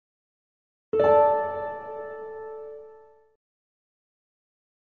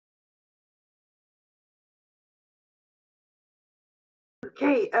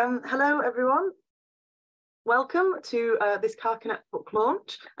Okay, hello everyone. Welcome to this Carcanet book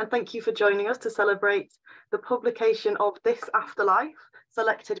launch, and thank you for joining us to celebrate the publication of This Afterlife,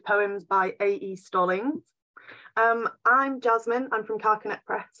 selected poems by A.E. Stallings. I'm Jasmine, I'm from Carcanet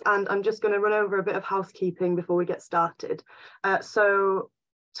Press, and I'm just going to run over a bit of housekeeping before we get started. So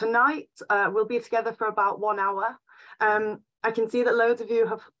tonight we'll be together for about 1 hour. I can see that loads of you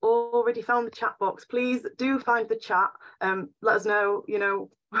have already found the chat box. Please do find the chat. Let us know,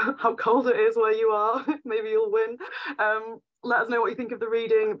 how cold it is where you are. Maybe you'll win. Let us know what you think of the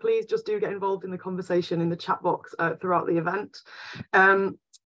reading. Please just do get involved in the conversation in the chat box throughout the event.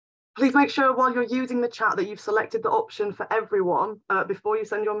 Please make sure while you're using the chat that you've selected the option for everyone before you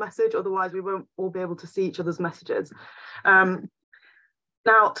send your message. Otherwise, we won't all be able to see each other's messages.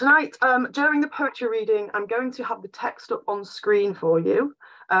 Now, tonight, during the poetry reading, I'm going to have the text up on screen for you,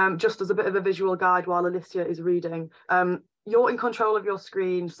 just as a bit of a visual guide while Alicia is reading. You're in control of your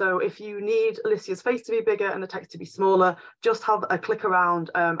screen, so if you need Alicia's face to be bigger and the text to be smaller, just have a click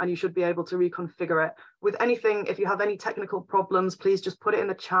around and you should be able to reconfigure it. With anything, if you have any technical problems, please just put it in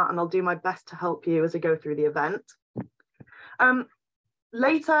the chat and I'll do my best to help you as I go through the event.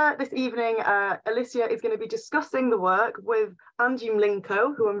 Later this evening, Alicia is going to be discussing the work with Angie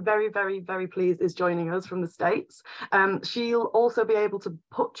Mlinko, who I'm very, very, very pleased is joining us from the States. She'll also be able to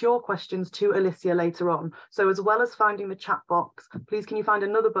put your questions to Alicia later on. So as well as finding the chat box, please can you find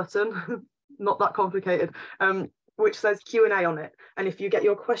another button, not that complicated, which says Q&A on it. And if you get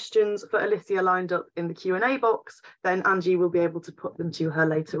your questions for Alicia lined up in the Q&A box, then Angie will be able to put them to her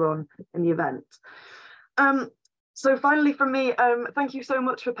later on in the event. So finally from me, thank you so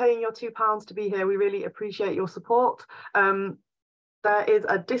much for paying your £2 to be here. We really appreciate your support. There is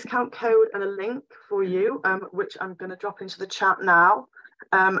a discount code and a link for you, which I'm going to drop into the chat now.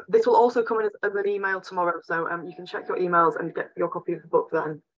 This will also come in as an email tomorrow, so you can check your emails and get your copy of the book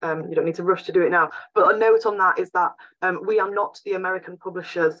then. You don't need to rush to do it now. But a note on that is that we are not the American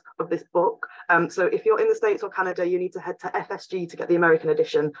publishers of this book. So if you're in the States or Canada, you need to head to FSG to get the American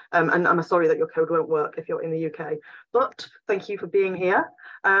edition. And I'm sorry that your code won't work if you're in the UK. But thank you for being here.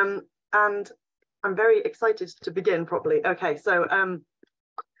 And I'm very excited to begin properly. Okay, so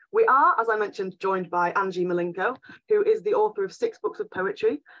we are, as I mentioned, joined by Angie Mlinko, who is the author of 6 books of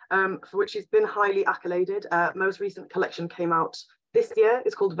poetry, for which she's been highly accoladed. Most recent collection came out this year.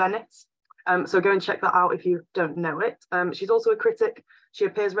 It's called Venice. So go and check that out if you don't know it. She's also a critic. She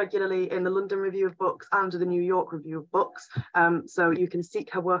appears regularly in the London Review of Books and the New York Review of Books. So you can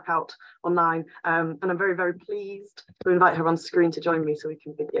seek her work out online. And I'm very, very pleased to invite her on screen to join me so we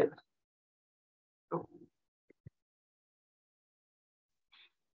can begin. Oh.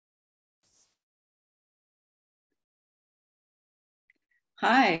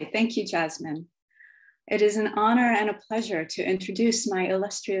 Hi, thank you, Jasmine. It is an honor and a pleasure to introduce my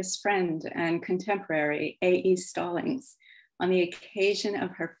illustrious friend and contemporary, A.E. Stallings, on the occasion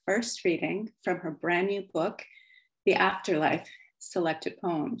of her first reading from her brand new book, The Afterlife, Selected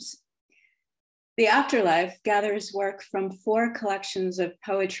Poems. The Afterlife gathers work from 4 collections of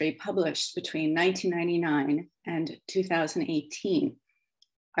poetry published between 1999 and 2018,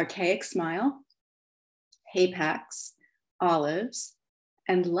 Archaic Smile, Hapax, Olives,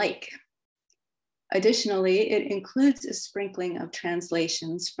 and Like. Additionally, it includes a sprinkling of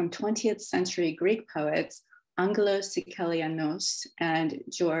translations from 20th century Greek poets Angelos Sikelianos and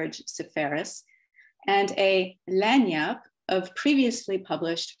George Seferis, and a lagniappe of previously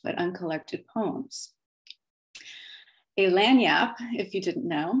published but uncollected poems. A lagniappe, if you didn't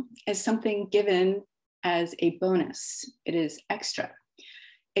know, is something given as a bonus. It is extra.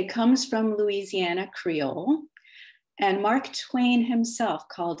 It comes from Louisiana Creole, and Mark Twain himself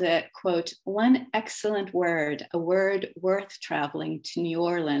called it, quote, one excellent word, a word worth traveling to New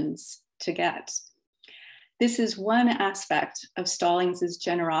Orleans to get. This is one aspect of Stallings'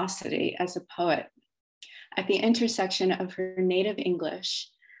 generosity as a poet. At the intersection of her native English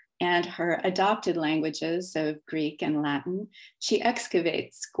and her adopted languages of Greek and Latin, she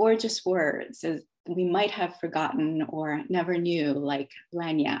excavates gorgeous words as we might have forgotten or never knew, like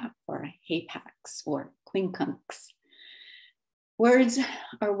lagniappe or hapax or quincunx. Words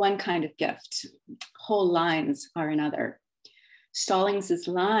are one kind of gift. Whole lines are another. Stallings'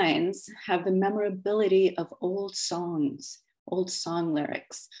 lines have the memorability of old songs, old song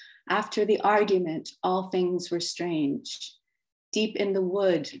lyrics. After the argument, all things were strange. Deep in the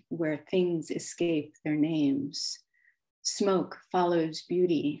wood where things escape their names. Smoke follows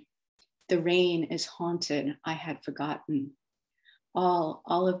beauty. The rain is haunted, I had forgotten. All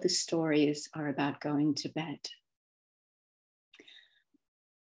of the stories are about going to bed.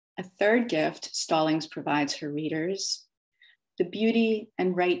 A third gift Stallings provides her readers, the beauty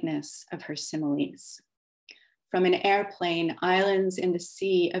and rightness of her similes. From an airplane, islands in the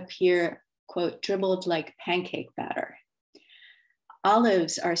sea appear, quote, dribbled like pancake batter.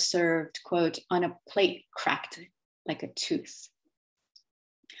 Olives are served, quote, on a plate cracked like a tooth.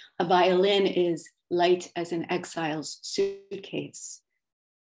 A violin is light as an exile's suitcase.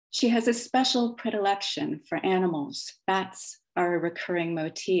 She has a special predilection for animals. Bats are a recurring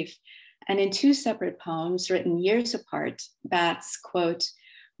motif. And in two separate poems written years apart, bats, quote,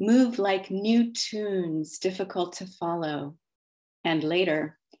 move like new tunes difficult to follow. And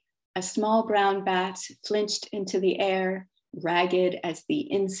later, a small brown bat flinched into the air, ragged as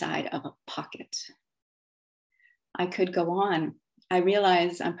the inside of a pocket. I could go on. I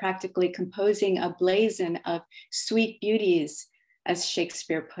realize I'm practically composing a blazon of sweet beauties, as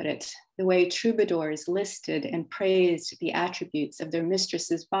Shakespeare put it, the way troubadours listed and praised the attributes of their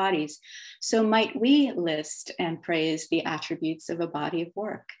mistresses' bodies. So might we list and praise the attributes of a body of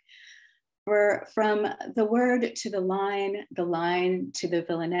work. For from the word to the line to the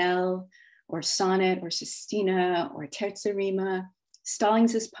villanelle, or sonnet, or sestina, or terza rima,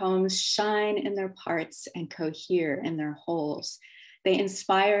 Stallings' poems shine in their parts and cohere in their wholes. They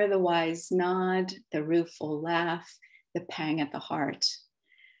inspire the wise nod, the rueful laugh, the pang at the heart.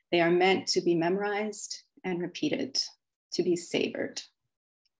 They are meant to be memorized and repeated, to be savored.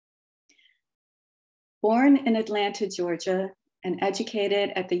 Born in Atlanta, Georgia, and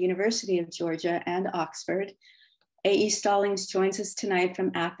educated at the University of Georgia and Oxford, A.E. Stallings joins us tonight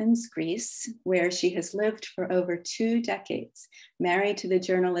from Athens, Greece, where she has lived for over 2 decades, married to the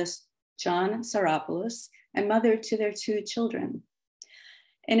journalist John Saropoulos and mother to their 2 children.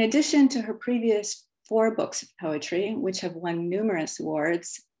 In addition to her previous 4 books of poetry, which have won numerous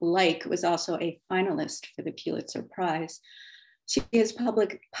awards, Like was also a finalist for the Pulitzer Prize. She has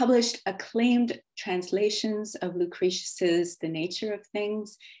published acclaimed translations of Lucretius's The Nature of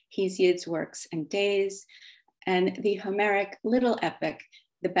Things, Hesiod's Works and Days, and the Homeric little epic,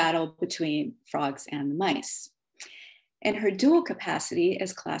 The Battle Between Frogs and the Mice. In her dual capacity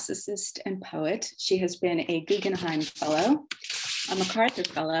as classicist and poet, she has been a Guggenheim Fellow, a MacArthur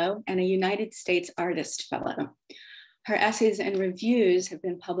Fellow, and a United States Artist Fellow. Her essays and reviews have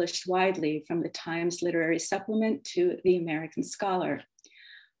been published widely, from the Times Literary Supplement to the American Scholar.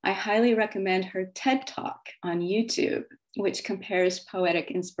 I highly recommend her TED Talk on YouTube, which compares poetic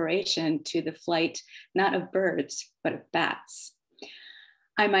inspiration to the flight, not of birds, but of bats.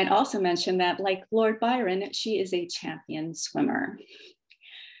 I might also mention that, like Lord Byron, she is a champion swimmer.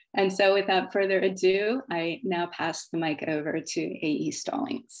 And so without further ado, I now pass the mic over to A.E.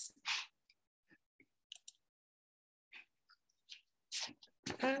 Stallings.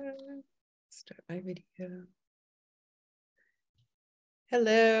 Start my video.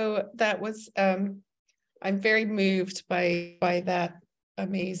 Hello, that was, I'm very moved by that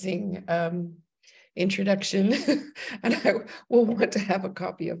amazing introduction. And I will want to have a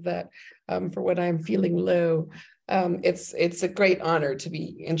copy of that for when I'm feeling low. It's a great honor to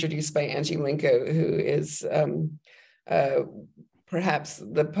be introduced by Angie Linko, who is perhaps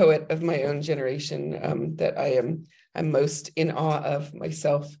the poet of my own generation that I'm most in awe of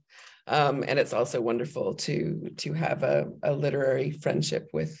myself. And it's also wonderful to have a literary friendship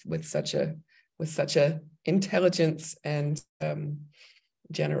with such a intelligence and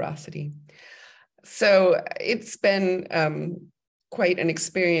generosity. So it's been quite an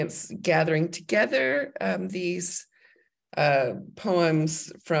experience gathering together these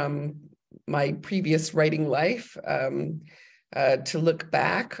poems from my previous writing life to look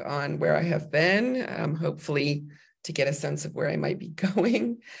back on where I have been, hopefully to get a sense of where I might be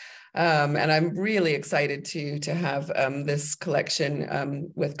going. And I'm really excited to have this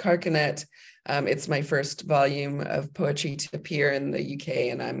collection with Carcanet. It's my first volume of poetry to appear in the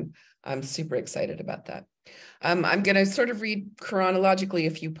UK, and I'm super excited about that. I'm going to sort of read chronologically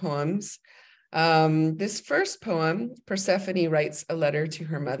a few poems. This first poem, Persephone Writes a Letter to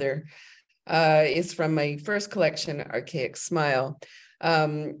Her Mother, is from my first collection, Archaic Smile.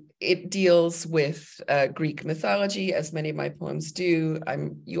 It deals with Greek mythology, as many of my poems do.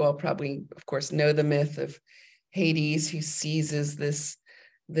 You all probably, of course, know the myth of Hades, who seizes this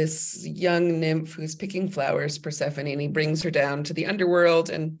young nymph who's picking flowers, Persephone, and he brings her down to the underworld.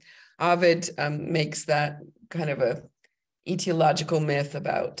 And Ovid makes that kind of a etiological myth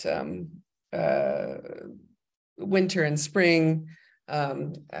about winter and spring,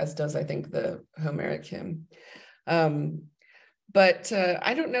 as does, I think, the Homeric hymn. But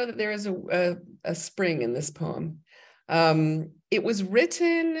I don't know that there is a spring in this poem. It was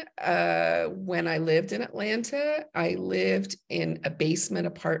written when I lived in Atlanta. I lived in a basement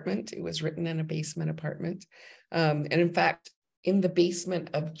apartment. It was written in a basement apartment. And in fact, in the basement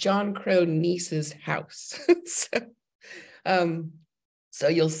of John Crow Niece's house. So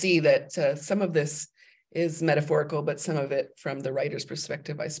you'll see that some of this is metaphorical, but some of it from the writer's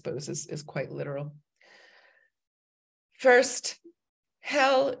perspective, I suppose, is quite literal. First,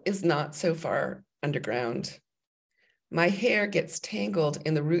 hell is not so far underground. My hair gets tangled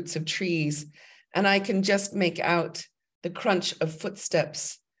in the roots of trees, and I can just make out the crunch of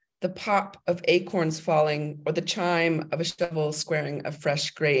footsteps, the pop of acorns falling, or the chime of a shovel squaring a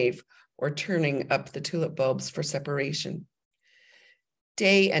fresh grave, or turning up the tulip bulbs for separation.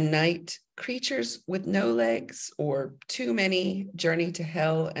 Day and night, creatures with no legs or too many journey to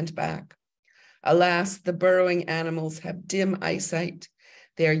hell and back. Alas, the burrowing animals have dim eyesight.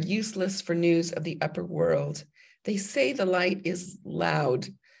 They are useless for news of the upper world. They say the light is loud.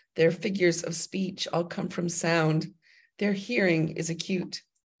 Their figures of speech all come from sound. Their hearing is acute.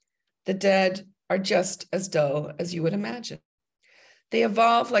 The dead are just as dull as you would imagine. They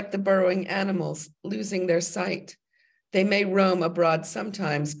evolve like the burrowing animals, losing their sight. They may roam abroad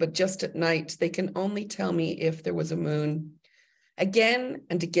sometimes, but just at night, they can only tell me if there was a moon. Again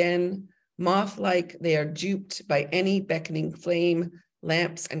and again, moth-like, they are duped by any beckoning flame,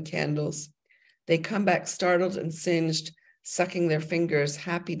 lamps, and candles. They come back startled and singed, sucking their fingers,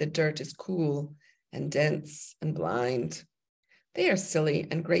 happy the dirt is cool and dense and blind. They are silly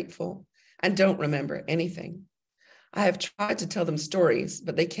and grateful and don't remember anything. I have tried to tell them stories,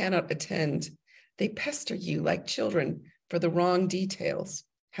 but they cannot attend. They pester you like children for the wrong details.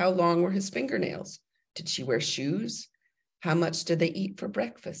 How long were his fingernails? Did she wear shoes? How much did they eat for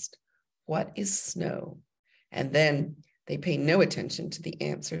breakfast? What is snow? And then they pay no attention to the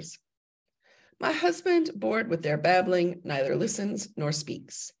answers. My husband, bored with their babbling, neither listens nor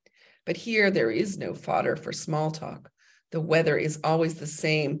speaks. But here there is no fodder for small talk. The weather is always the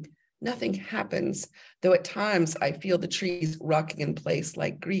same. Nothing happens, though at times I feel the trees rocking in place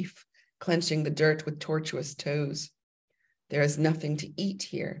like grief, clenching the dirt with tortuous toes. There is nothing to eat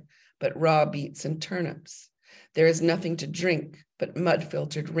here but raw beets and turnips. There is nothing to drink but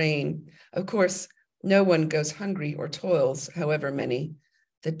mud-filtered rain. Of course, no one goes hungry or toils, however many.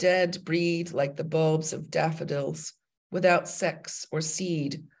 The dead breed like the bulbs of daffodils, without sex or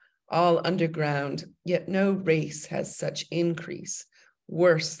seed, all underground, yet no race has such increase,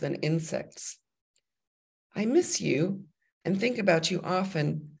 worse than insects. I miss you and think about you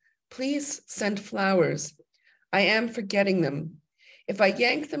often. Please send flowers. I am forgetting them. If I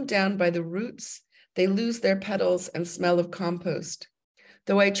yank them down by the roots, they lose their petals and smell of compost.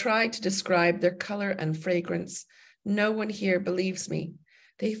 Though I try to describe their color and fragrance, no one here believes me.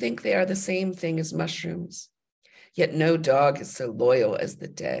 They think they are the same thing as mushrooms. Yet no dog is so loyal as the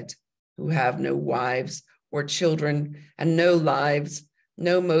dead, who have no wives or children and no lives,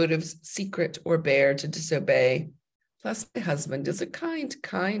 no motives, secret or bare, to disobey. Plus, my husband is a kind,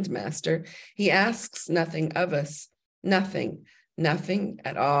 kind master. He asks nothing of us, nothing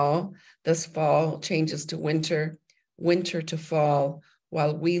at all. Thus fall changes to winter, winter to fall,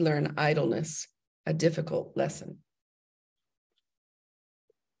 while we learn idleness, a difficult lesson.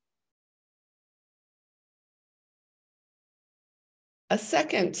 A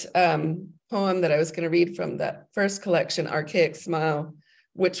second poem that I was going to read from that first collection, Archaic Smile,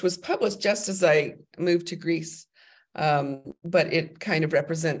 which was published just as I moved to Greece, but it kind of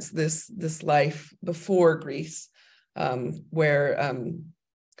represents this life before Greece, where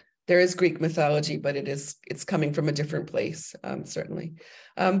there is Greek mythology, but it's coming from a different place, certainly.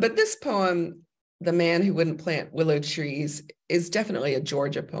 But this poem, The Man Who Wouldn't Plant Willow Trees, is definitely a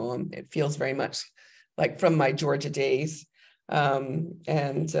Georgia poem. It feels very much like from my Georgia days.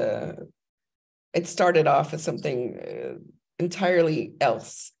 It started off as something entirely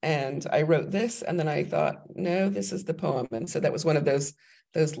else. And I wrote this, and then I thought, no, this is the poem. And so that was one of those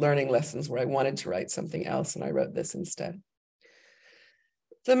learning lessons where I wanted to write something else, and I wrote this instead.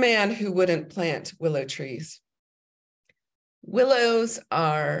 The Man Who Wouldn't Plant Willow Trees. Willows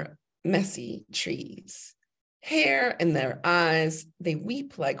are messy trees. Hair in their eyes, they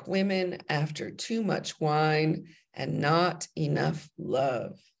weep like women after too much wine and not enough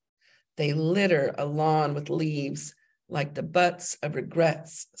love. They litter a lawn with leaves like the butts of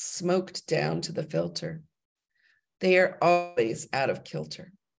regrets smoked down to the filter. They are always out of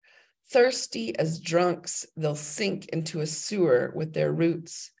kilter. Thirsty as drunks, they'll sink into a sewer with their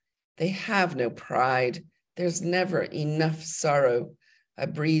roots. They have no pride. There's never enough sorrow. A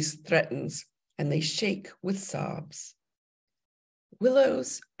breeze threatens, and they shake with sobs.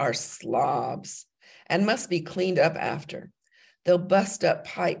 Willows are slobs and must be cleaned up after. They'll bust up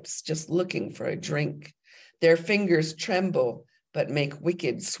pipes just looking for a drink. Their fingers tremble, but make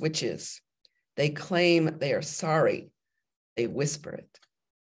wicked switches. They claim they are sorry, they whisper it.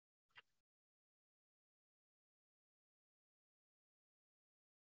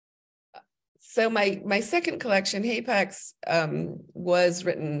 So my second collection, Hapax, was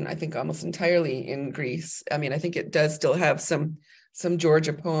written, I think, almost entirely in Greece. I mean, I think it does still have some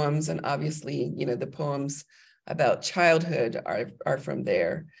Georgia poems, and obviously, you know, the poems about childhood are from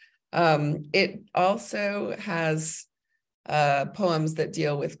there. It also has poems that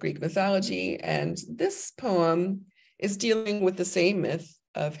deal with Greek mythology, and this poem is dealing with the same myth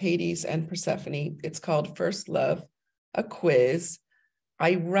of Hades and Persephone. It's called First Love, a quiz.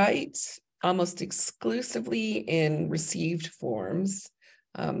 I write almost exclusively in received forms.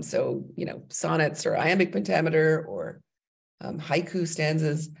 So, you know, sonnets or iambic pentameter or haiku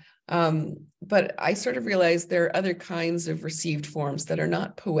stanzas. But I sort of realized there are other kinds of received forms that are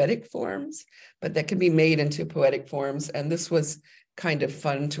not poetic forms, but that can be made into poetic forms. And this was kind of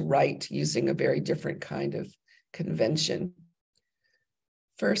fun to write using a very different kind of convention.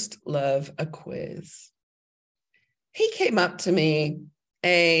 First Love, a quiz. He came up to me,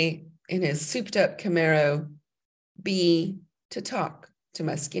 A, in his souped up Camaro, B, to talk to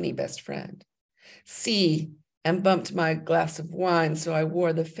my skinny best friend, C, and bumped my glass of wine so I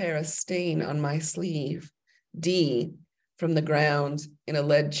wore the fairest stain on my sleeve, D, from the ground in a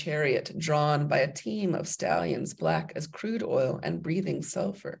lead chariot drawn by a team of stallions black as crude oil and breathing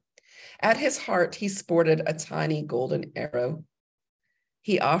sulfur. At his heart, he sported a tiny golden arrow.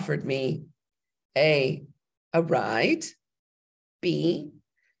 He offered me A ride, B,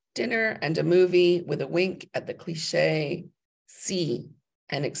 dinner and a movie with a wink at the cliche, C,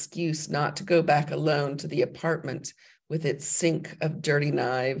 an excuse not to go back alone to the apartment with its sink of dirty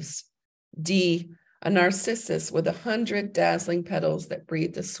knives, D, a narcissus with 100 dazzling petals that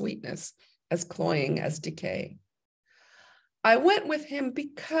breathed a sweetness as cloying as decay. I went with him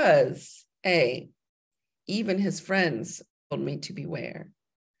because A, even his friends told me to beware.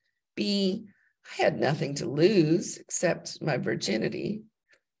 B, I had nothing to lose except my virginity.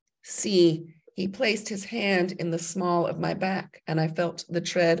 C, he placed his hand in the small of my back and I felt the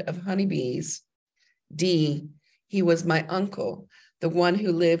tread of honeybees. D, he was my uncle, the one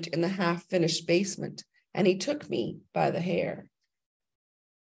who lived in the half-finished basement, and he took me by the hair.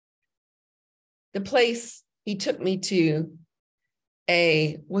 The place he took me to,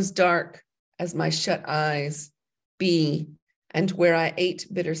 A, was dark as my shut eyes, B, and where I ate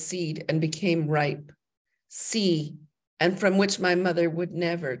bitter seed and became ripe, C, and from which my mother would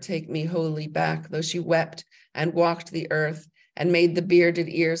never take me wholly back, though she wept and walked the earth and made the bearded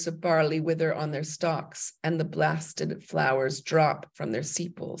ears of barley wither on their stalks and the blasted flowers drop from their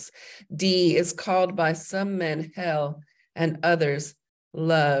sepals. D is called by some men hell and others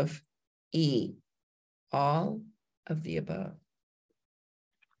love. E, all of the above.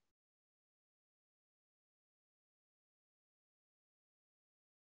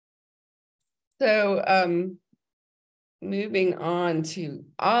 So moving on to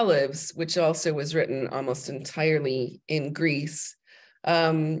Olives, which also was written almost entirely in Greece.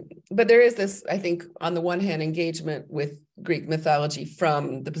 But there is this, I think, on the one hand, engagement with Greek mythology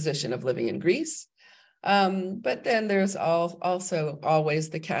from the position of living in Greece. But then there's also always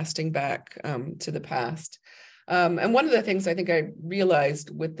the casting back to the past. And one of the things I think I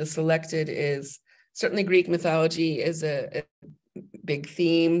realized with the selected is certainly Greek mythology is a big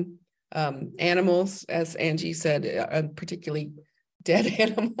theme. Animals, as Angie said, particularly dead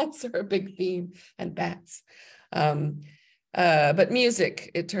animals are a big theme, and bats. But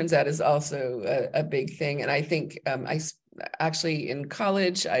music, it turns out, is also a big thing. And I think I actually in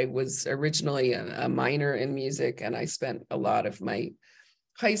college, I was originally a minor in music, and I spent a lot of my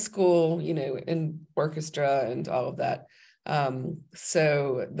high school, you know, in orchestra and all of that.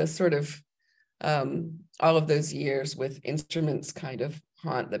 So the sort of all of those years with instruments kind of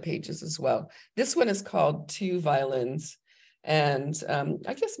haunt the pages as well. This one is called Two Violins. And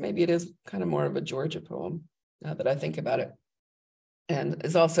I guess maybe it is kind of more of a Georgia poem now that I think about it. And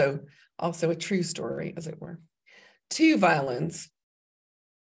is also a true story, as it were. Two violins.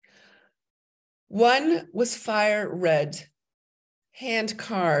 One was fire red, hand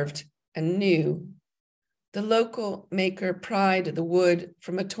carved and new. The local maker pried the wood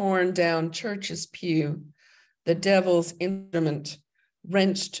from a torn down church's pew, the devil's instrument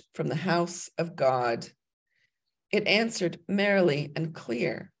wrenched from the house of God. It answered merrily and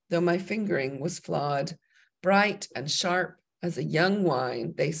clear, though my fingering was flawed, bright and sharp as a young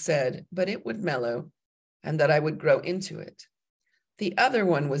wine, they said, but it would mellow, and that I would grow into it. The other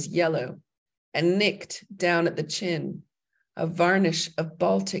one was yellow and nicked down at the chin, a varnish of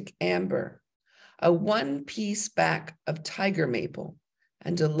Baltic amber, a one-piece back of tiger maple,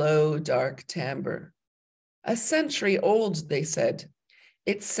 and a low, dark timbre. A century old, they said.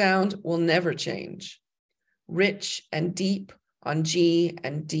 Its sound will never change. Rich and deep on G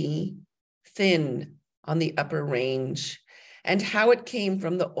and D, thin on the upper range. And how it came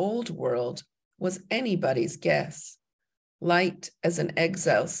from the old world was anybody's guess. Light as an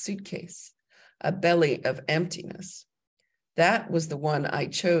exile's suitcase, a belly of emptiness. That was the one I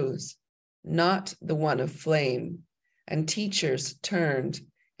chose, not the one of flame. And teachers turned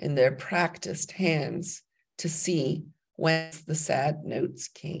in their practiced hands to see whence the sad notes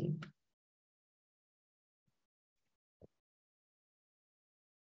came.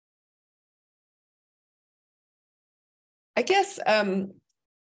 I guess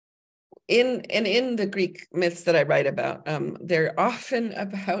in the Greek myths that I write about, they're often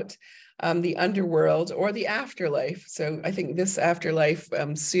about the underworld or the afterlife. So I think this afterlife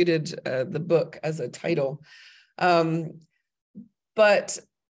suited the book as a title. But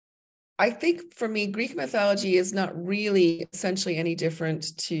I think for me, Greek mythology is not really essentially any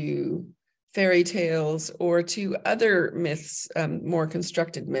different to fairy tales or to other myths, more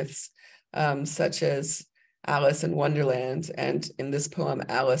constructed myths, such as Alice in Wonderland, and in this poem,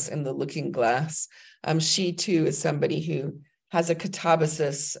 Alice in the Looking Glass. She too is somebody who has a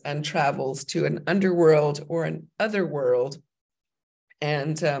catabasis and travels to an underworld or an other world.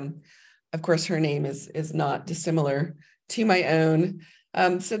 And of course, her name is not dissimilar to my own.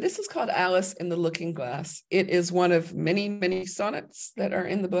 So this is called Alice in the Looking Glass. It is one of many, many sonnets that are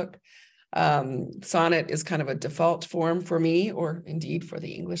in the book. Sonnet is kind of a default form for me, or indeed for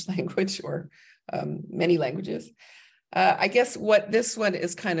the English language, or many languages. I guess what this one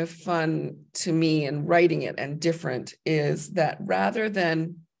is kind of fun to me in writing it and different is that rather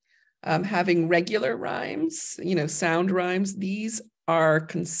than having regular rhymes, sound rhymes, these are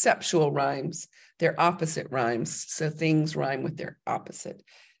conceptual rhymes. They're opposite rhymes. So things rhyme with their opposite.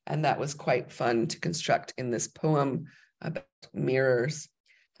 And that was quite fun to construct in this poem about mirrors,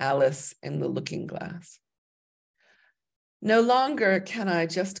 Alice in the Looking Glass. No longer can I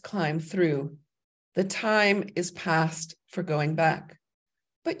just climb through. The time is past for going back.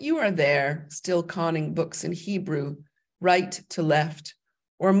 But you are there, still conning books in Hebrew, right to left,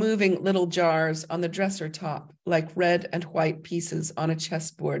 or moving little jars on the dresser top like red and white pieces on a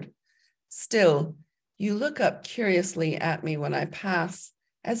chessboard. Still, you look up curiously at me when I pass,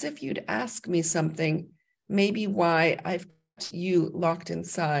 as if you'd ask me something, maybe why I've got you locked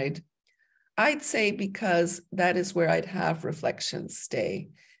inside. I'd say because that is where I'd have reflections stay,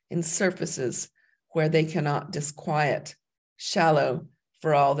 in surfaces where they cannot disquiet, shallow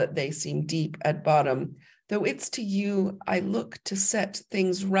for all that they seem deep at bottom, though it's to you I look to set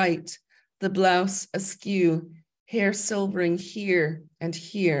things right, the blouse askew, hair silvering here and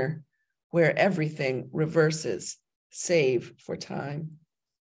here, where everything reverses, save for time.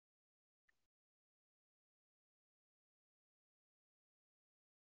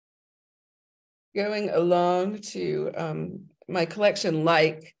 Going along to my collection,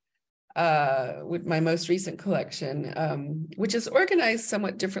 with my most recent collection, which is organized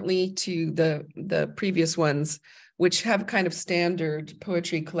somewhat differently to the previous ones, which have kind of standard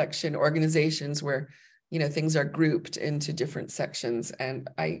poetry collection organizations where, things are grouped into different sections. And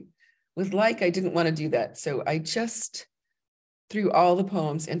with I didn't want to do that. So I just threw all the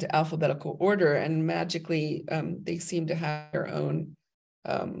poems into alphabetical order, and magically they seem to have their own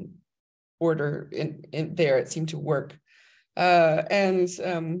order in there. It seemed to work. And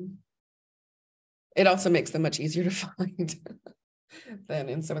it also makes them much easier to find than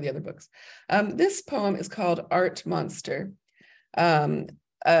in some of the other books. This poem is called Art Monster.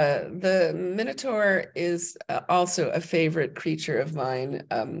 The Minotaur is also a favorite creature of mine.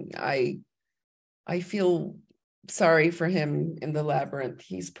 I feel sorry for him in the labyrinth.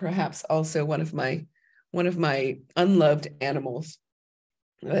 He's perhaps also one of my unloved animals.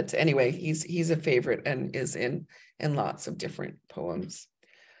 But anyway, he's a favorite and is in lots of different poems.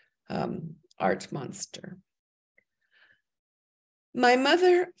 Art Monster. My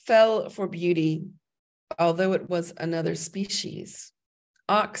mother fell for beauty, although it was another species.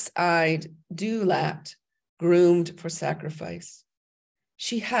 Ox-eyed, dew-lapped, groomed for sacrifice.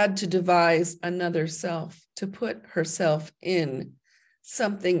 She had to devise another self, to put herself in.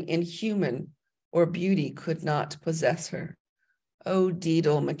 Something inhuman or beauty could not possess her. Oh,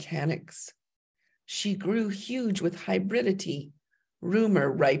 daedal mechanics. She grew huge with hybridity.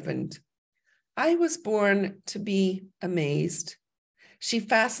 Rumor ripened. I was born to be amazed. She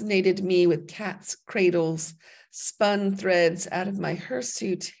fascinated me with cat's cradles, spun threads out of my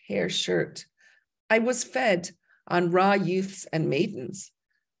hirsute hair shirt. I was fed on raw youths and maidens,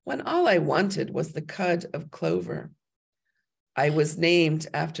 when all I wanted was the cud of clover. I was named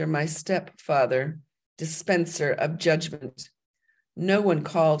after my stepfather, dispenser of judgment. No one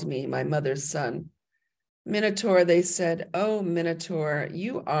called me my mother's son. Minotaur, they said, oh, Minotaur,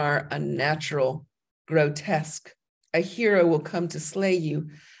 you are unnatural, grotesque. A hero will come to slay you,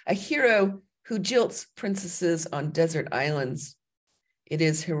 a hero who jilts princesses on desert islands. It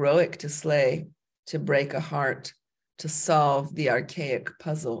is heroic to slay, to break a heart, to solve the archaic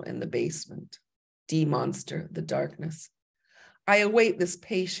puzzle in the basement. Demonster the darkness. I await this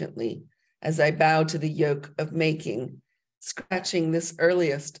patiently as I bow to the yoke of making, scratching this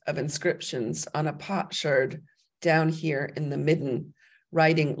earliest of inscriptions on a potsherd down here in the midden,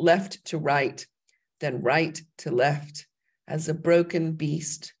 writing left to right, then right to left, as a broken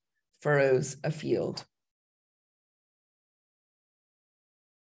beast furrows a field.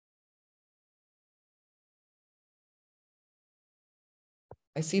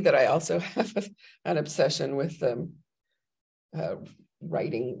 I see that I also have an obsession with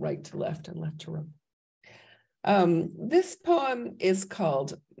writing right to left and left to right. This poem is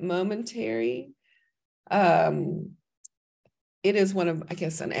called Momentary. It is one of, I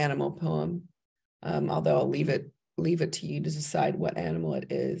guess, an animal poem, although I'll leave it to you to decide what animal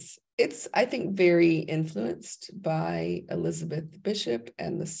it is. It's, I think, very influenced by Elizabeth Bishop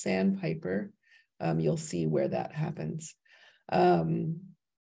and the Sandpiper. You'll see where that happens. Anyway,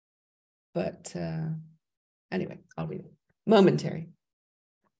 I'll read it. Momentary.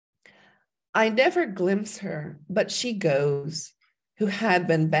 I never glimpse her, but she goes, who had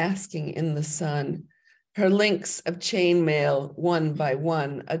been basking in the sun, her links of chainmail, one by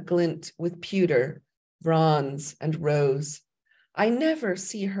one, aglint with pewter, bronze, and rose. I never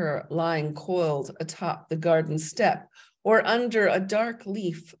see her lying coiled atop the garden step or under a dark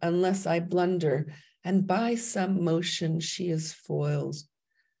leaf unless I blunder, and by some motion she is foiled.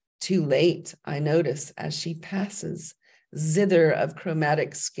 Too late, I notice as she passes, zither of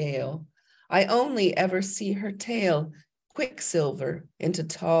chromatic scale. I only ever see her tail, quicksilver into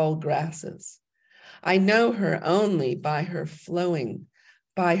tall grasses. I know her only by her flowing,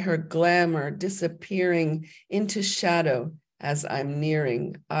 by her glamour disappearing into shadow as I'm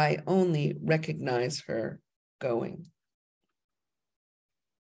nearing. I only recognize her going.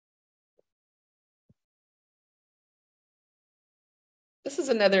 This is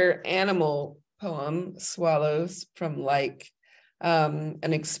another animal poem, Swallows, from like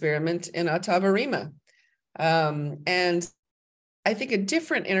an experiment in Ottavarima. And I think a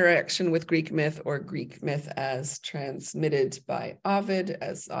different interaction with Greek myth, or Greek myth as transmitted by Ovid,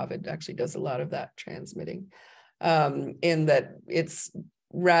 as Ovid actually does a lot of that transmitting, in that it's,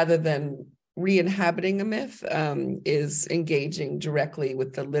 rather than re-inhabiting a myth, is engaging directly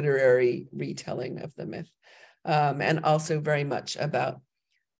with the literary retelling of the myth. And also very much about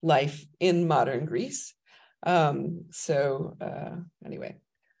life in modern Greece. Anyway,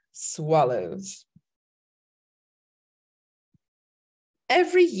 swallows.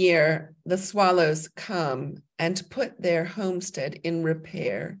 Every year, the swallows come and put their homestead in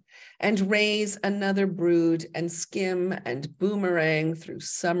repair and raise another brood and skim and boomerang through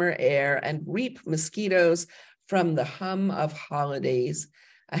summer air and reap mosquitoes from the hum of holidays,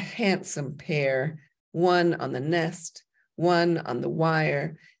 a handsome pair, one on the nest, one on the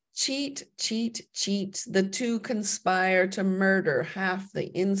wire. Cheat, cheat, cheat, the two conspire to murder half the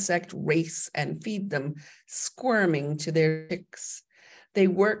insect race and feed them, squirming to their chicks. They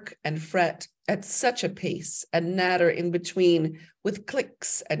work and fret at such a pace, and natter in between, with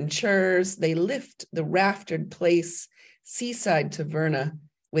clicks and churs, they lift the raftered place, seaside taverna,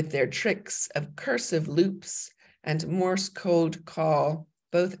 with their tricks of cursive loops and Morse code call,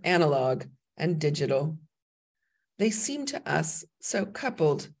 both analog and digital. They seem to us so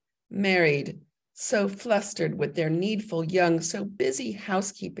coupled, married, so flustered with their needful young, so busy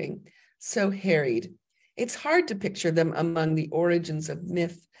housekeeping, so harried. It's hard to picture them among the origins of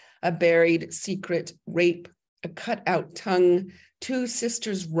myth, a buried secret, rape, a cut-out tongue, two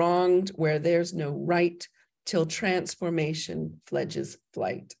sisters wronged where there's no right, till transformation fledges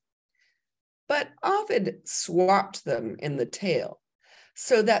flight. But Ovid swapped them in the tale,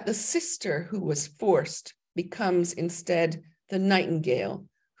 so that the sister who was forced becomes instead the nightingale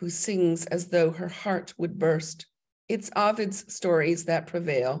who sings as though her heart would burst. It's Ovid's stories that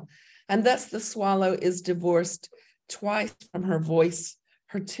prevail, and thus the swallow is divorced twice from her voice,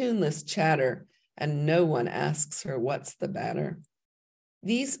 her tuneless chatter, and no one asks her what's the matter.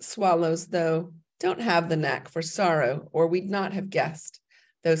 These swallows, though, don't have the knack for sorrow, or we'd not have guessed.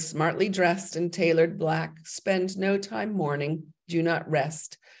 Though smartly dressed in tailored black, spend no time mourning, do not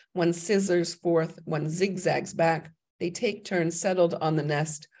rest. One scissors forth, one zigzags back. They take turns settled on the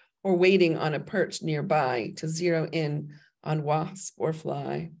nest, or waiting on a perch nearby to zero in on wasp or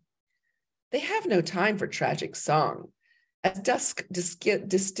fly. They have no time for tragic song. As dusk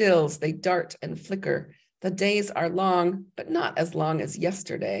distills, they dart and flicker. The days are long, but not as long as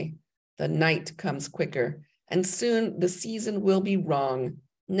yesterday. The night comes quicker, and soon the season will be wrong.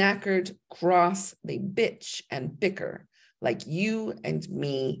 Knackered, cross, they bitch and bicker. Like you and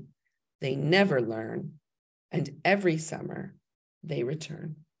me, they never learn. And every summer, they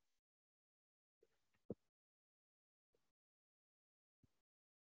return.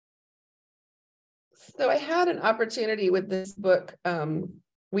 So I had an opportunity with this book.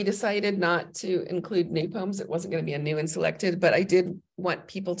 We decided not to include new poems. It wasn't going to be a new and selected, but I did want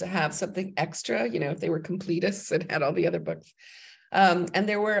people to have something extra, you know, if they were completists and had all the other books. And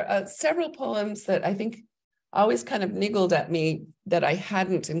there were several poems that I think always kind of niggled at me that I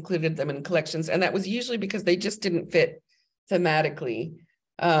hadn't included them in collections. And that was usually because they just didn't fit thematically.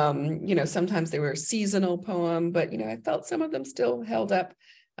 You know, sometimes they were a seasonal poem, but, you know, I felt some of them still held up.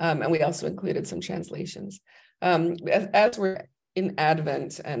 And we also included some translations. As we're in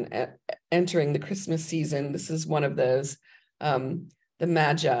Advent and entering the Christmas season, this is one of those, the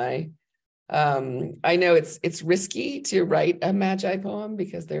Magi. I know it's risky to write a Magi poem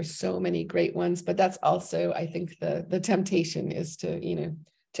because there's so many great ones, but that's also, I think, the temptation is to, you know,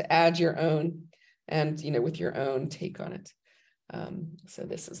 to add your own and, you know, with your own take on it. So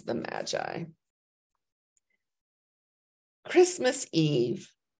this is the Magi. Christmas Eve,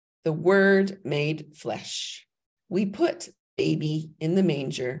 the Word made flesh. We put baby in the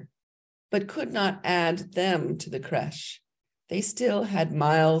manger, but could not add them to the creche. They still had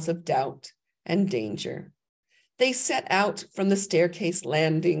miles of doubt and danger. They set out from the staircase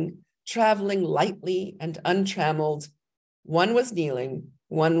landing, traveling lightly and untrammeled. One was kneeling,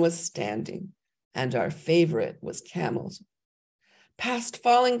 one was standing, and our favorite was camels. Past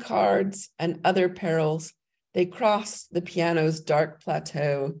falling cards and other perils, they crossed the piano's dark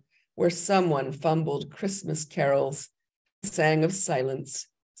plateau, where someone fumbled Christmas carols, sang of silence,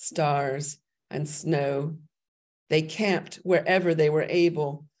 stars, and snow. They camped wherever they were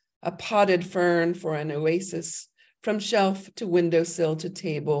able, a potted fern for an oasis, from shelf to windowsill to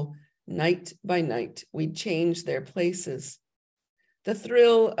table. Night by night, we'd change their places. The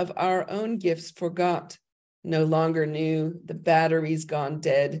thrill of our own gifts forgot, no longer knew the batteries gone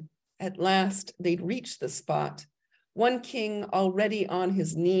dead. At last, they'd reach the spot. One king already on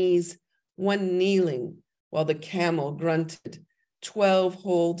his knees, one kneeling while the camel grunted. 12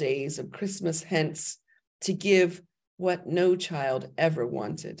 whole days of Christmas hence to give what no child ever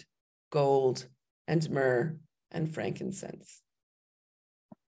wanted, gold and myrrh and frankincense.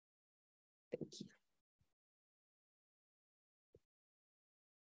 Thank you.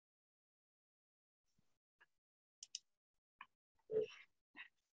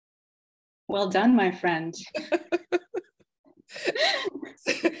 Well done, my friend.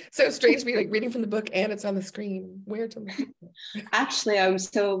 So strange to be like reading from the book and it's on the screen. Where to look? Actually, I'm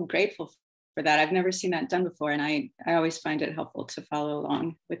so grateful for that. I've never seen that done before, and I always find it helpful to follow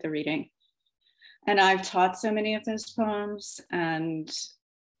along with the reading. And I've taught so many of those poems, and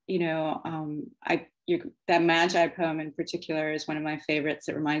you know, that Magi poem in particular is one of my favorites.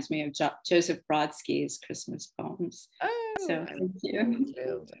 It reminds me of Joseph Brodsky's Christmas poems. Oh, so thank you.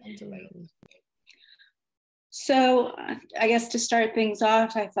 I'm delighted. So I guess to start things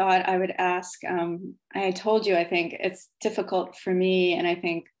off, I thought I would ask, I told you, I think it's difficult for me, and I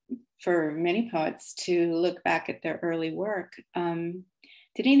think for many poets, to look back at their early work.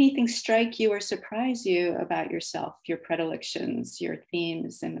 Did anything strike you or surprise you about yourself, your predilections, your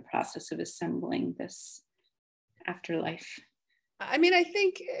themes in the process of assembling this Afterlife? I mean, I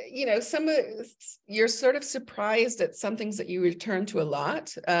think, you know, you're sort of surprised at some things that you return to a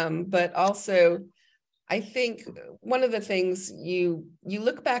lot, but also I think one of the things you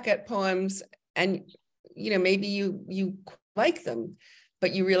look back at poems and, you know, maybe you like them,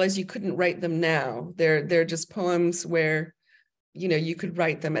 but you realize you couldn't write them now. They're just poems where, you know, you could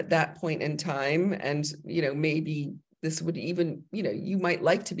write them at that point in time. And, you know, maybe this would even, you know, you might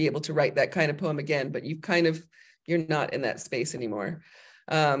like to be able to write that kind of poem again, but you're not in that space anymore.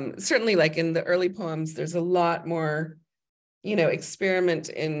 Certainly like in the early poems, there's a lot more, you know, experiment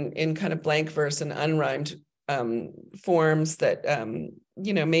in kind of blank verse and unrhymed forms that,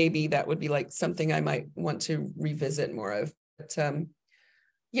 you know, maybe that would be like something I might want to revisit more of. But,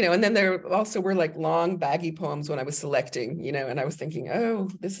 you know, and then there also were like long baggy poems when I was selecting, you know, and I was thinking, oh,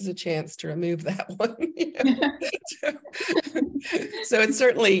 this is a chance to remove that one. You know? So it's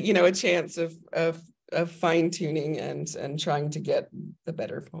certainly, you know, a chance of fine tuning and trying to get the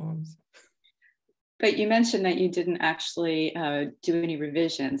better poems. But you mentioned that you didn't actually do any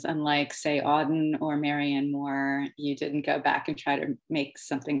revisions, unlike, say, Auden or Marianne Moore. You didn't go back and try to make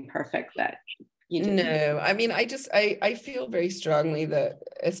something perfect that you didn't. No, I mean, I feel very strongly that,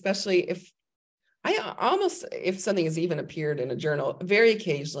 especially if if something has even appeared in a journal, very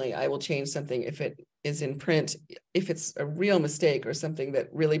occasionally I will change something if it is in print, if it's a real mistake or something that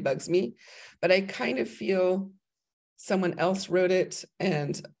really bugs me. But I kind of feel someone else wrote it,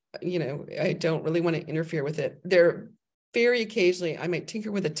 and I don't really want to interfere with it. There, very occasionally I might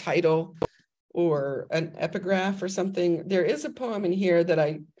tinker with a title or an epigraph or something. There is a poem in here that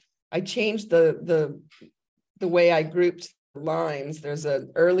I changed the way I grouped lines. There's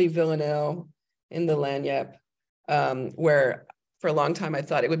an early villanelle in the Lagniappe, where for a long time I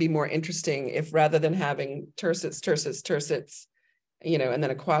thought it would be more interesting if, rather than having tercets, and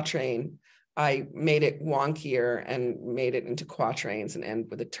then a quatrain, I made it wonkier and made it into quatrains and end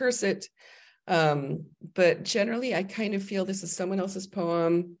with a tercet. But generally, I kind of feel this is someone else's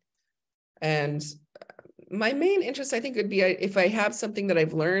poem. And my main interest, I think, would be if I have something that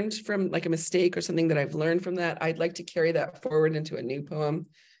I've learned from, like a mistake or something that I've learned from that, I'd like to carry that forward into a new poem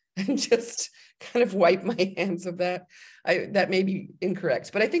and just kind of wipe my hands of that. That may be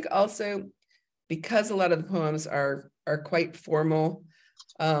incorrect, but I think also because a lot of the poems are quite formal,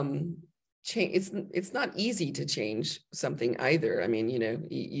 it's not easy to change something either. I mean,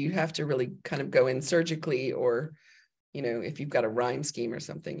 you have to really kind of go in surgically, or if you've got a rhyme scheme or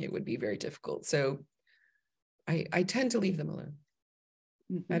something, it would be very difficult. So I tend to leave them alone.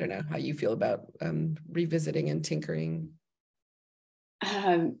 Mm-hmm. I don't know how you feel about revisiting and tinkering.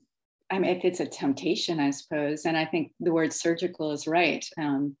 I mean, it's a temptation, I suppose. And I think the word surgical is right.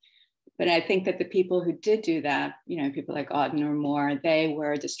 But I think that the people who did do that, people like Auden or Moore, they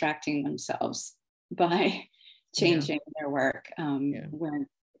were distracting themselves by changing their work. When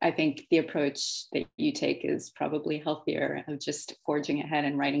I think the approach that you take is probably healthier, of just forging ahead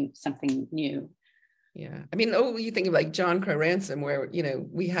and writing something new. Yeah. I mean, you think of like John Crow Ransom, where,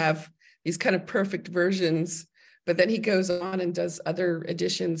 we have these kind of perfect versions, but then he goes on and does other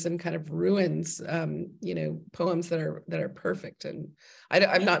editions and kind of ruins, poems that are perfect. And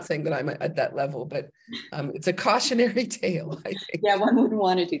I'm not saying that I'm at that level, but it's a cautionary tale, I think. Yeah, one wouldn't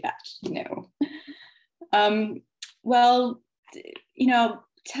want to do that. No. Well,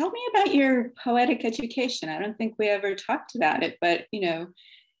 tell me about your poetic education. I don't think we ever talked about it, but,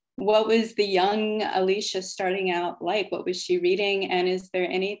 what was the young Alicia starting out like? What was she reading? And is there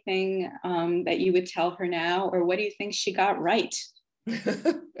anything that you would tell her now? Or what do you think she got right?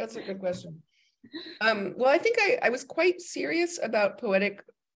 That's a good question. Well, I think I was quite serious about poetic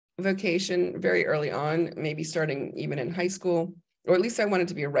vocation very early on, maybe starting even in high school, or at least I wanted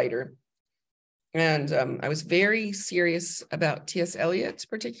to be a writer. And I was very serious about T.S. Eliot,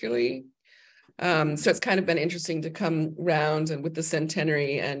 particularly. So it's kind of been interesting to come round and with the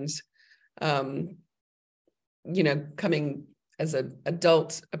centenary and, coming as an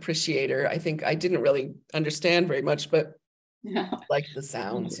adult appreciator. I think I didn't really understand very much, but like the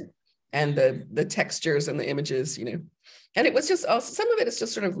sounds and the textures and the images, and it was just also, some of it is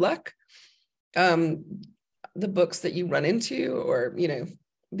just sort of luck. The books that you run into, or,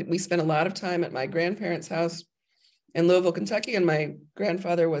 we spent a lot of time at my grandparents' house in Louisville, Kentucky, and my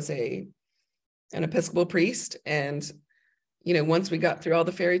grandfather was an Episcopal priest. And, once we got through all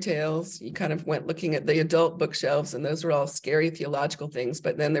the fairy tales, you kind of went looking at the adult bookshelves, and those were all scary theological things.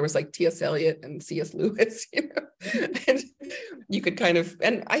 But then there was like T.S. Eliot and C.S. Lewis, and you could kind of,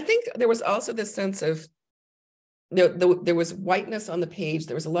 and I think there was also this sense of, there was whiteness on the page.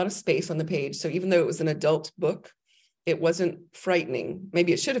 There was a lot of space on the page. So even though it was an adult book, it wasn't frightening.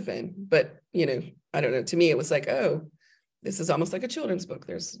 Maybe it should have been, but, I don't know. To me, it was like, oh, this is almost like a children's book.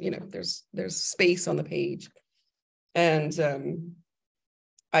 There's, there's space on the page. And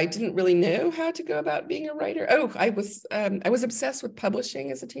I didn't really know how to go about being a writer. Oh, I was obsessed with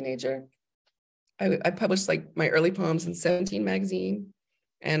publishing as a teenager. I published like my early poems in 17 magazine,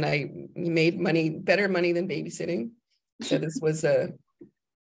 and I made money, better money than babysitting. So this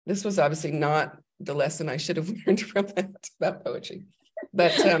was obviously not the lesson I should have learned from that about poetry.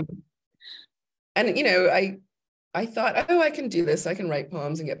 But I thought, oh, I can do this. I can write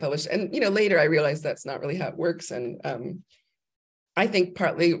poems and get published. And, later I realized that's not really how it works. And I think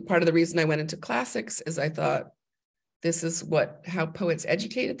part of the reason I went into classics is I thought this is how poets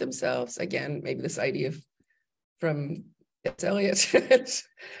educated themselves. Again, maybe this idea from Eliot.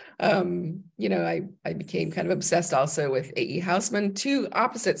 I became kind of obsessed also with A.E. Housman, two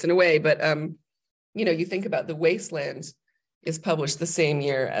opposites in a way, but, you think about The Wasteland is published the same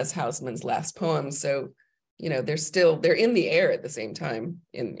year as Housman's last poem. So, they're in the air at the same time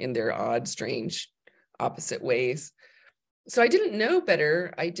in their odd, strange opposite ways. So I didn't know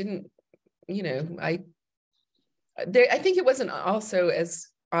better. I didn't, I think it wasn't also as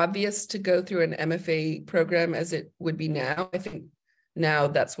obvious to go through an MFA program as it would be now. I think now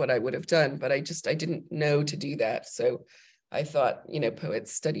that's what I would have done, but I didn't know to do that. So I thought,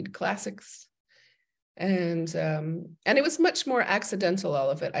 poets studied classics, and it was much more accidental, all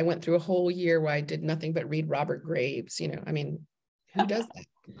of it. I went through a whole year where I did nothing but read Robert Graves. I mean, who does that?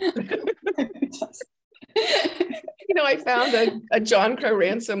 I found a John Crow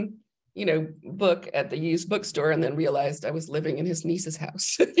Ransom book at the used bookstore, and then realized I was living in his niece's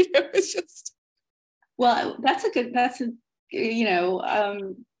house. It's just. Well, that's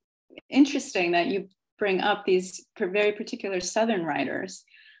interesting that you bring up these very particular Southern writers,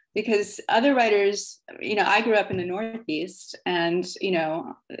 because other writers, I grew up in the Northeast, and,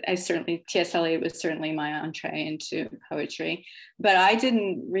 T.S. Eliot was certainly my entree into poetry, but I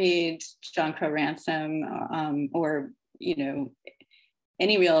didn't read John Crow Ransom or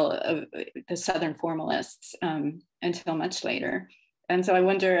any real of the Southern formalists until much later. And so I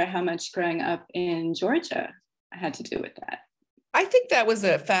wonder how much growing up in Georgia had to do with that. I think that was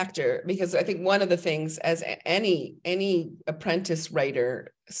a factor, because I think one of the things, as any apprentice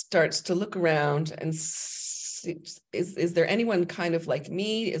writer starts to look around and see, is there anyone kind of like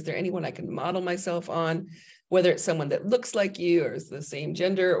me? Is there anyone I can model myself on? Whether it's someone that looks like you or is the same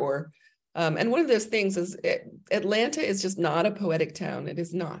gender, or and one of those things is Atlanta is just not a poetic town. It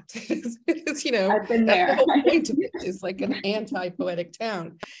is not. It is, I've been that's there. the whole point of it. It's like an anti-poetic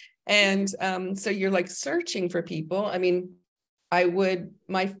town. And so you're like searching for people. I mean,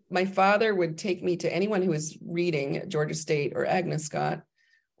 my father would take me to anyone who was reading at Georgia State or Agnes Scott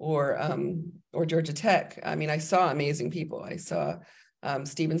or Georgia Tech. I mean, I saw amazing people. I saw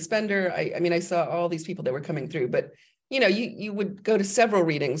Stephen Spender. I saw all these people that were coming through, but you would go to several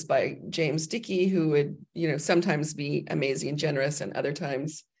readings by James Dickey, who would, sometimes be amazing and generous, and other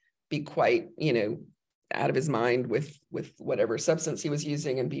times be quite, out of his mind with whatever substance he was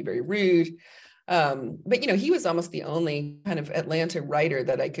using and be very rude. But he was almost the only kind of Atlanta writer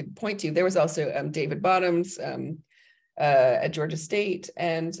that I could point to. There was also David Bottoms at Georgia State,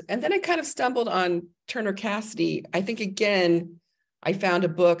 and then I kind of stumbled on Turner Cassidy. I think again, I found a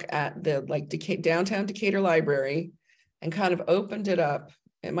book at the downtown Decatur Library, and kind of opened it up.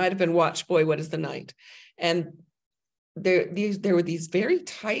 It might have been Watch Boy, What is the Night? And there were these very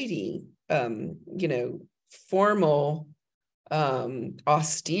tidy, formal,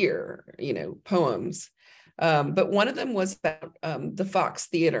 austere, poems. But one of them was about the Fox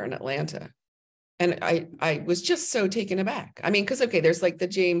Theater in Atlanta. And I was just so taken aback. I mean, because, okay, there's like the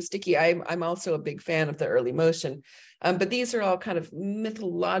James Dickey. I'm also a big fan of the early motion. But these are all kind of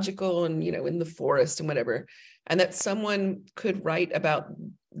mythological and, in the forest and whatever. And that someone could write about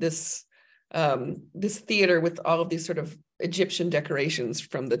this theater with all of these sort of Egyptian decorations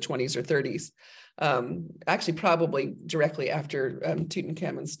from the 20s or 30s. Actually, probably directly after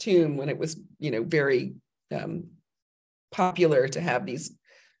Tutankhamun's tomb, when it was, very popular to have these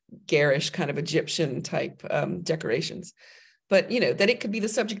garish kind of Egyptian type decorations. But, that it could be the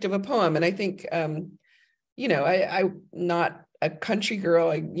subject of a poem. And I think, I'm not a country girl.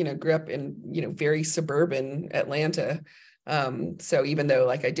 I, grew up in, very suburban Atlanta. So even though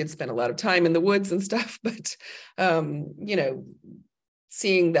I did spend a lot of time in the woods and stuff, but,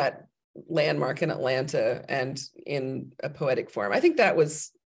 seeing that landmark in Atlanta and in a poetic form, I think that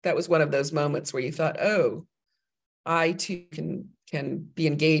was one of those moments where you thought, oh, I too can be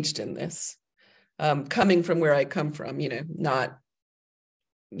engaged in this, coming from where I come from, not,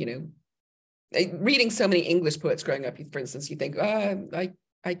 reading so many English poets growing up, for instance, you think, oh,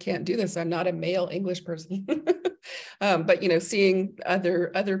 I can't do this. I'm not a male English person. But, seeing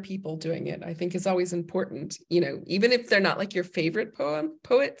other people doing it, I think is always important, even if they're not like your favorite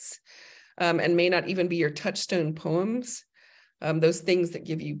poets, and may not even be your touchstone poems, those things that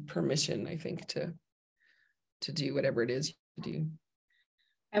give you permission, I think, to do whatever it is you do.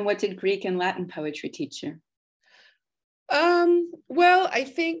 And what did Greek and Latin poetry teach you? Well, I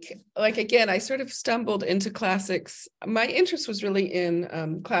think, again, I sort of stumbled into classics. My interest was really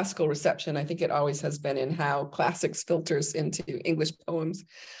in classical reception. I think it always has been in how classics filters into English poems.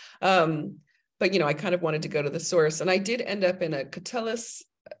 But, I kind of wanted to go to the source. And I did end up in a Catullus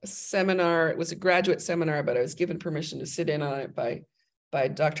seminar. It was a graduate seminar, but I was given permission to sit in on it by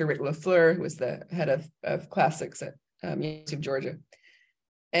Dr. Rick LaFleur, who was the head of classics at University of Georgia.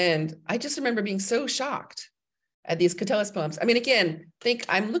 And I just remember being so shocked at these Catullus poems. I mean, again,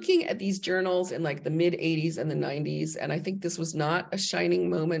 I'm looking at these journals in the mid 80s and the 90s, and I think this was not a shining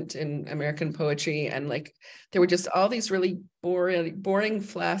moment in American poetry. And there were just all these really boring,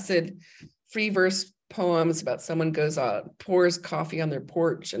 flaccid, free verse poems about someone goes out, pours coffee on their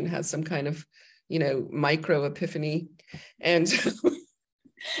porch and has some kind of, micro epiphany. And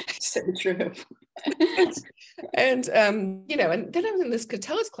so true. and and then I was in this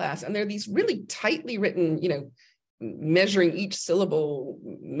Catullus class, and there are these really tightly written, measuring each syllable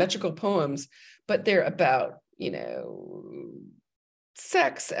metrical poems, but they're about,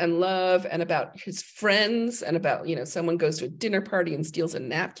 sex and love and about his friends and about, someone goes to a dinner party and steals a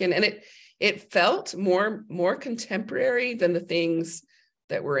napkin. And it felt more contemporary than the things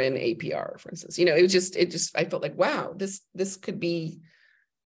that were in APR, for instance. I felt like, wow, this could be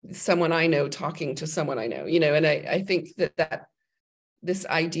someone I know talking to someone I know, and I think that this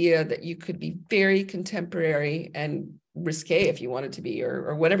idea that you could be very contemporary and risque if you wanted to be,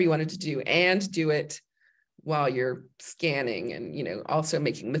 or whatever you wanted to do, and do it while you're scanning and, also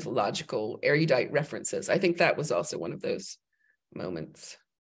making mythological erudite references. I think that was also one of those moments.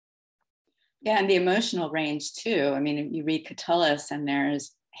 Yeah, and the emotional range too. I mean, you read Catullus and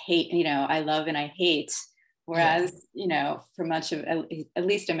there's hate, I love and I hate. Whereas, for much of at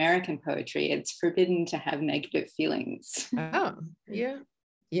least American poetry, it's forbidden to have negative feelings. Oh, yeah.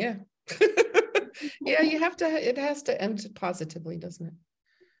 Yeah. Yeah, it has to end positively, doesn't it?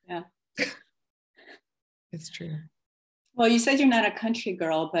 Yeah. It's true. Well, you said you're not a country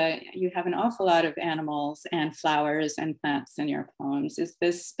girl, but you have an awful lot of animals and flowers and plants in your poems. Has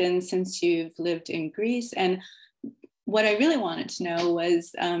this been since you've lived in Greece? And what I really wanted to know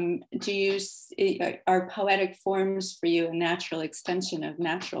was, are poetic forms for you a natural extension of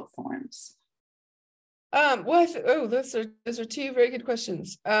natural forms? Those are two very good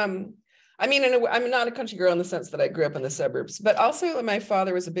questions. I mean, I'm not a country girl in the sense that I grew up in the suburbs, but also my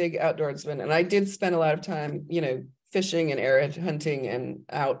father was a big outdoorsman, and I did spend a lot of time, fishing and arrow hunting and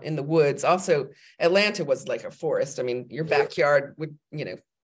out in the woods. Also, Atlanta was like a forest. I mean, your backyard would,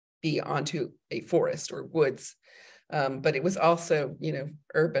 be onto a forest or woods. But it was also,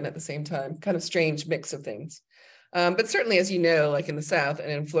 urban at the same time, kind of strange mix of things. But certainly, as you know, like in the South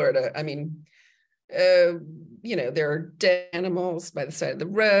and in Florida, I mean, there are dead animals by the side of the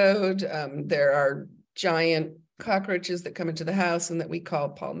road. There are giant cockroaches that come into the house and that we call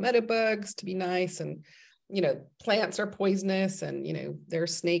palmetto bugs to be nice. And, plants are poisonous, and, there are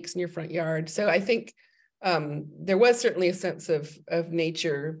snakes in your front yard. So I think there was certainly a sense of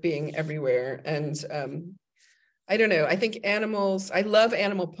nature being everywhere. And I don't know. I think I love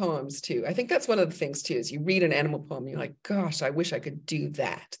animal poems too. I think that's one of the things too, is you read an animal poem, you're like, gosh, I wish I could do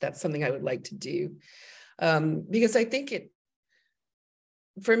that. That's something I would like to do. Because I think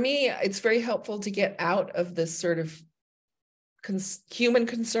for me, it's very helpful to get out of this sort of human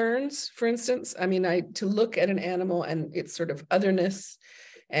concerns, for instance. I mean, to look at an animal and its sort of otherness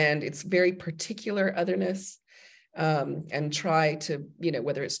and its very particular otherness, and try to,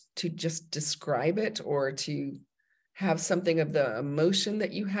 whether it's to just describe it or to have something of the emotion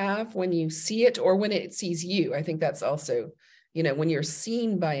that you have when you see it or when it sees you. I think that's also, when you're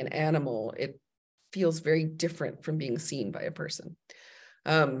seen by an animal, it feels very different from being seen by a person.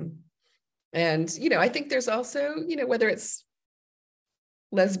 And, I think there's also, whether it's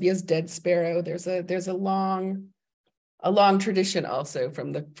Lesbia's Dead Sparrow, there's a long tradition also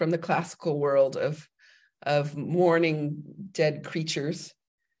from the classical world of mourning dead creatures.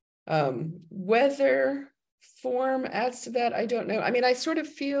 Whether form adds to that, I don't know. I mean, I do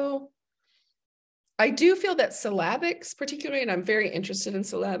feel that syllabics particularly, and I'm very interested in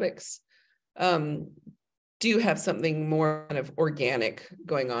syllabics, do have something more kind of organic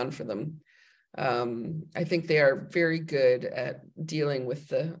going on for them. I think they are very good at dealing with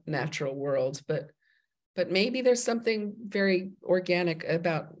the natural world, but maybe there's something very organic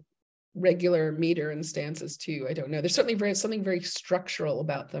about regular meter and stanzas too. I don't know. There's certainly something very structural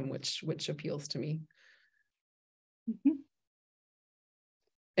about them, which appeals to me. Mm-hmm.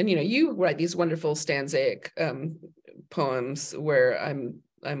 And you write these wonderful stanzaic poems where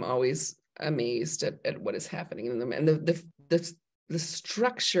I'm always amazed at what is happening in them, and the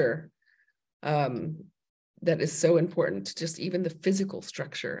structure that is so important. Just even the physical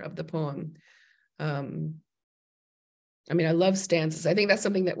structure of the poem. I mean, I love stanzas. I think that's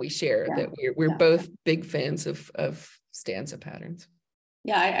something that we share, that we're both big fans of stanza patterns.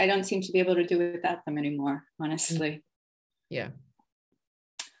 Yeah, I don't seem to be able to do without them anymore, honestly. Yeah.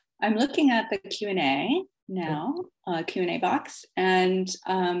 I'm looking at the Q&A now, Q&A box, and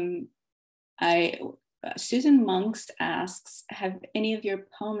Susan Monks asks, have any of your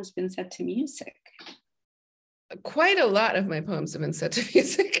poems been set to music? Quite a lot of my poems have been set to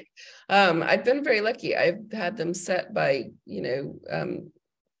music. I've been very lucky. I've had them set by,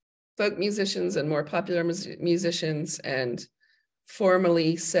 folk musicians and more popular musicians, and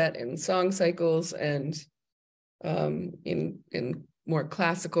formally set in song cycles and in more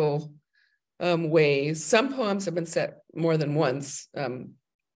classical ways. Some poems have been set more than once.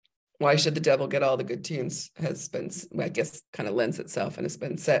 Why Should the Devil Get All the Good Tunes has been, I guess, kind of lends itself and has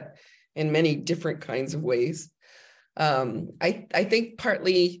been set in many different kinds of ways. I think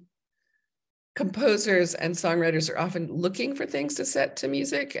partly composers and songwriters are often looking for things to set to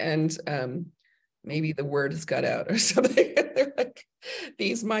music, and maybe the word has got out or something. They're like,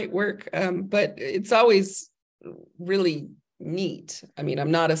 these might work, but it's always really neat. I mean,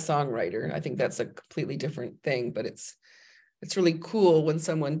 I'm not a songwriter. I think that's a completely different thing, but it's really cool when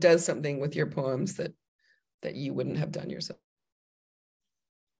someone does something with your poems that you wouldn't have done yourself.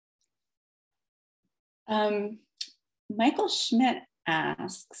 Michael Schmidt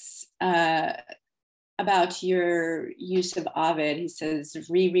asks about your use of Ovid. He says,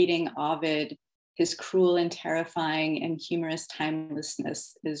 rereading Ovid, his cruel and terrifying and humorous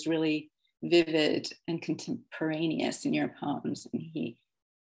timelessness is really vivid and contemporaneous in your poems. And he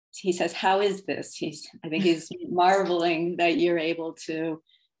says, how is this? I think he's marveling that you're able to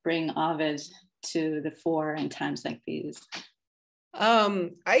bring Ovid to the fore in times like these. I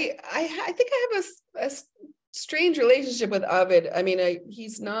think I have a strange relationship with Ovid. I mean, I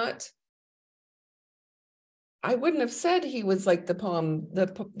wouldn't have said he was like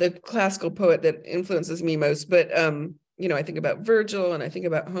the classical poet that influences me most, but I think about Virgil and I think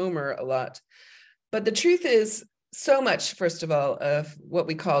about Homer a lot. But the truth is, so much, first of all, of what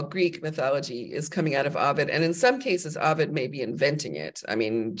we call Greek mythology is coming out of Ovid. And in some cases, Ovid may be inventing it. I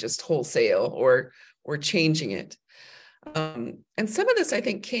mean, just wholesale or changing it. And some of this, I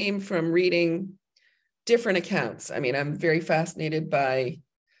think, came from reading different accounts. I mean, I'm very fascinated by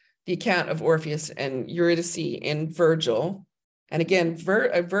the account of Orpheus and Eurydice in Virgil. And again,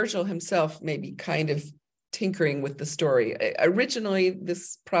 Virgil himself may be kind of tinkering with the story. Originally,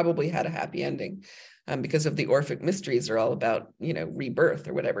 this probably had a happy ending. Because of the Orphic mysteries are all about, rebirth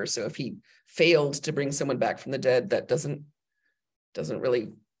or whatever. So if he failed to bring someone back from the dead, that doesn't really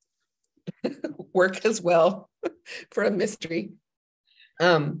work as well for a mystery.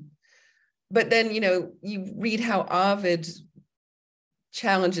 But then, you read how Ovid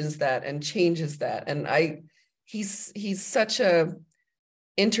challenges that and changes that. And he's such a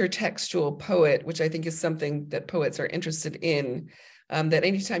intertextual poet, which I think is something that poets are interested in. That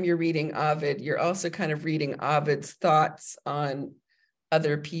anytime you're reading Ovid, you're also kind of reading Ovid's thoughts on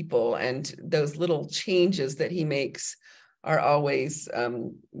other people, and those little changes that he makes are always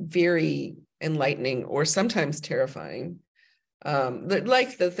very enlightening or sometimes terrifying.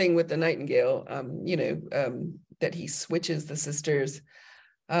 Like the thing with the nightingale, that he switches the sisters.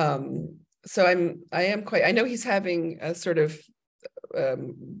 So I know he's having a sort of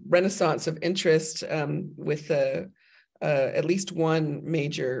renaissance of interest with at least one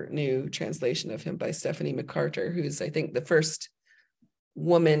major new translation of him by Stephanie McCarter, who's, I think, the first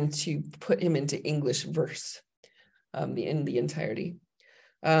woman to put him into English verse in the entirety.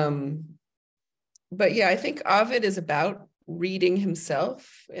 But yeah, I think Ovid is about reading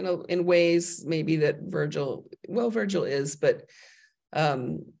himself in ways maybe that Virgil is, but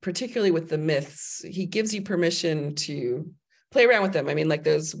particularly with the myths, he gives you permission to play around with them. I mean, like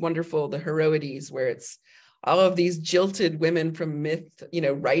those wonderful, the Heroides, where it's all of these jilted women from myth,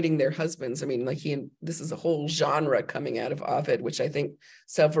 writing their husbands. I mean, like this is a whole genre coming out of Ovid, which I think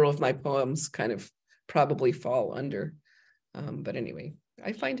several of my poems kind of probably fall under. But anyway,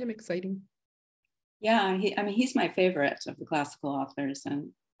 I find him exciting. Yeah, he's my favorite of the classical authors,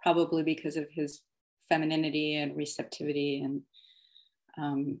 and probably because of his femininity and receptivity and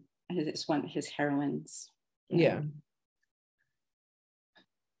his heroines. Yeah.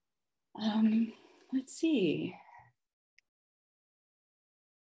 Let's see.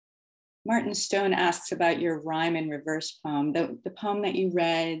 Martin Stone asks about your rhyme and reverse poem, the poem that you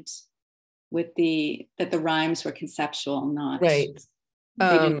read with that the rhymes were conceptual, not right.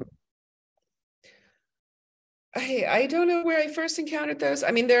 I don't know where I first encountered those.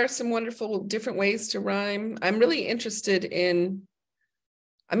 I mean, there are some wonderful different ways to rhyme. I'm really interested in,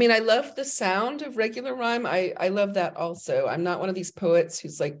 I love the sound of regular rhyme. I love that also. I'm not one of these poets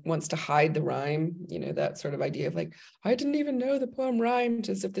who's like wants to hide the rhyme, that sort of idea of like, I didn't even know the poem rhymed,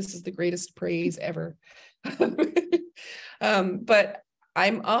 as if this is the greatest praise ever. But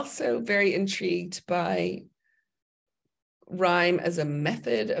I'm also very intrigued by rhyme as a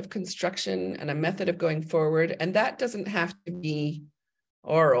method of construction and a method of going forward. And that doesn't have to be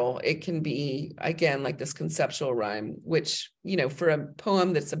oral. It can be, again, like this conceptual rhyme, which, for a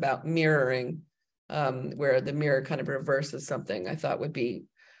poem that's about mirroring, where the mirror kind of reverses something, I thought would be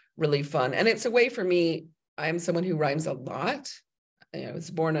really fun. And it's a way for me, I'm someone who rhymes a lot. I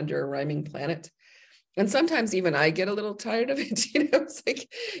was born under a rhyming planet. And sometimes even I get a little tired of it, it's like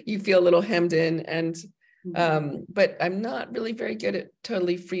you feel a little hemmed in, and but I'm not really very good at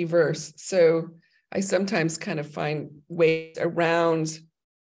totally free verse. So I sometimes kind of find ways around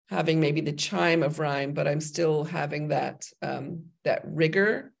having maybe the chime of rhyme, but I'm still having that that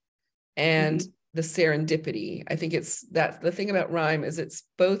rigor and the serendipity. I think it's that the thing about rhyme is it's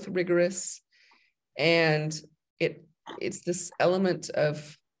both rigorous and it's this element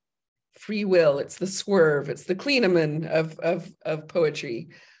of free will. It's the swerve. It's the Kleeneman of poetry,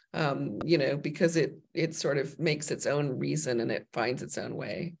 because it sort of makes its own reason and it finds its own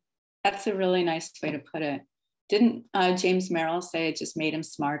way. That's a really nice way to put it. Didn't James Merrill say it just made him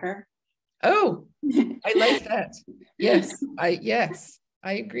smarter? Oh, I like that. Yes,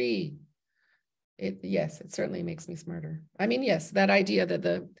 I agree. It certainly makes me smarter. I mean, yes, that idea that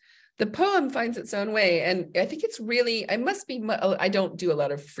the poem finds its own way. And I think it's really, I don't do a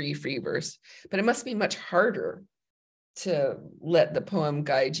lot of free verse, but it must be much harder to let the poem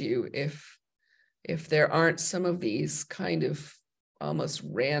guide you if there aren't some of these kind of almost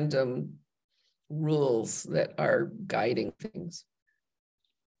random rules that are guiding things.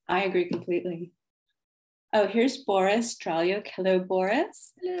 I agree completely. Oh, here's Boris Dralyuk. Hello,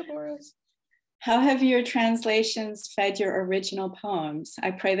 Boris. Hello, Boris. How have your translations fed your original poems?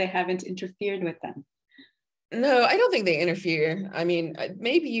 I pray they haven't interfered with them. No, I don't think they interfere. I mean,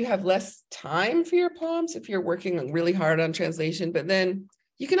 maybe you have less time for your poems if you're working really hard on translation, but then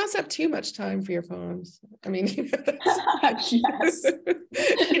you can also have too much time for your poems. I mean, yes.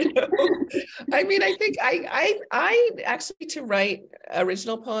 I mean, I think I actually, to write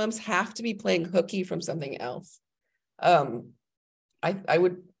original poems, have to be playing hooky from something else.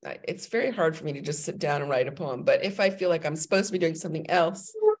 It's very hard for me to just sit down and write a poem, but if I feel like I'm supposed to be doing something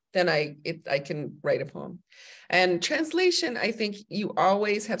else, then I can write a poem. And translation, I think you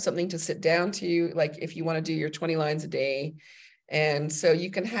always have something to sit down to, like if you want to do your 20 lines a day. And so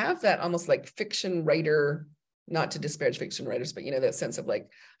you can have that almost like fiction writer, not to disparage fiction writers, but that sense of like,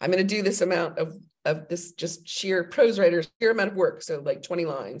 I'm going to do this amount of this just sheer prose writer, sheer amount of work. So like 20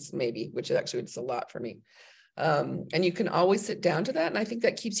 lines maybe, which actually is a lot for me. And you can always sit down to that. And I think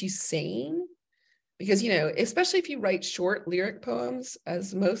that keeps you sane because, especially if you write short lyric poems,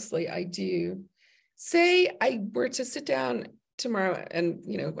 as mostly I do, say I were to sit down tomorrow and,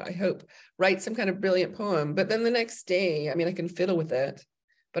 I hope write some kind of brilliant poem, but then the next day, I mean, I can fiddle with it,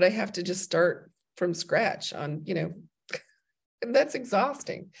 but I have to just start from scratch on, that's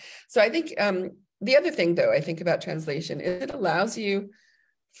exhausting. So I think the other thing though, I think about translation is it allows you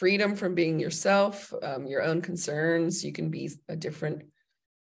freedom from being yourself, your own concerns. You can be a different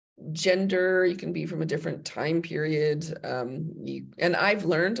gender, you can be from a different time period. And I've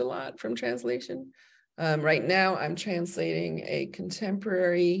learned a lot from translation. Right now, I'm translating a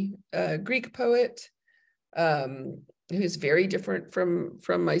contemporary Greek poet who's very different from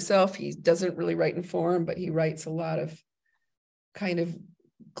myself. He doesn't really write in form, but he writes a lot of kind of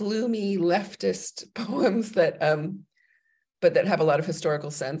gloomy leftist poems that but that have a lot of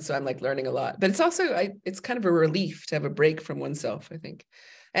historical sense. So I'm like learning a lot, but it's also, it's kind of a relief to have a break from oneself, I think.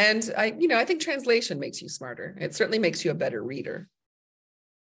 And I think translation makes you smarter. It certainly makes you a better reader.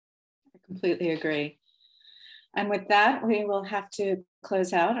 I completely agree. And with that, we will have to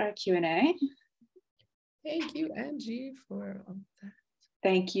close out our Q&A. Thank you, Angie, for all that.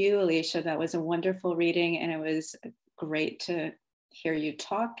 Thank you, Alicia. That was a wonderful reading, and it was great to hear you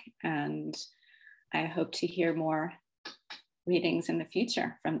talk. And I hope to hear more readings in the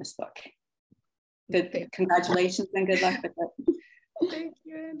future from this book. Good, congratulations and good luck with it. Thank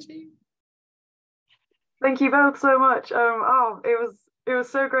you, Angie. Thank you both so much. It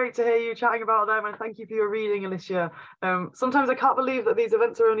was so great to hear you chatting about them, and thank you for your reading, Alicia. Sometimes I can't believe that these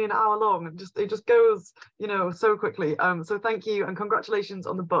events are only an hour long. It just goes, so quickly. So thank you and congratulations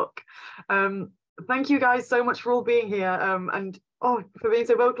on the book. Thank you guys so much for all being here and for being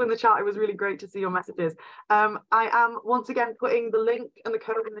so vocal in the chat. It was really great to see your messages. I am once again putting the link and the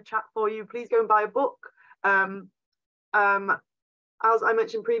code in the chat for you. Please go and buy a book. As I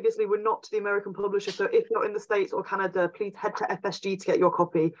mentioned previously, we're not the American publisher, so if you're in the States or Canada, please head to FSG to get your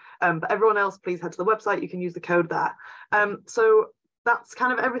copy. But everyone else, please head to the website. You can use the code there. So that's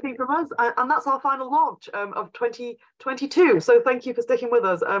kind of everything from us, and that's our final launch of 2022. So thank you for sticking with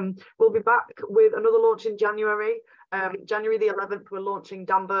us. We'll be back with another launch in January. January the 11th, we're launching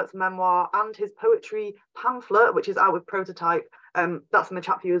Dan Burt's memoir and his poetry pamphlet, which is out with Prototype. That's in the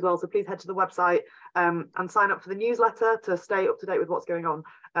chat for you as well. So please head to the website and sign up for the newsletter to stay up to date with what's going on.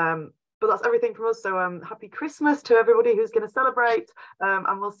 But that's everything from us. So happy Christmas to everybody who's going to celebrate,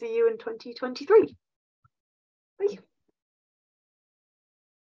 and we'll see you in 2023. Thank you.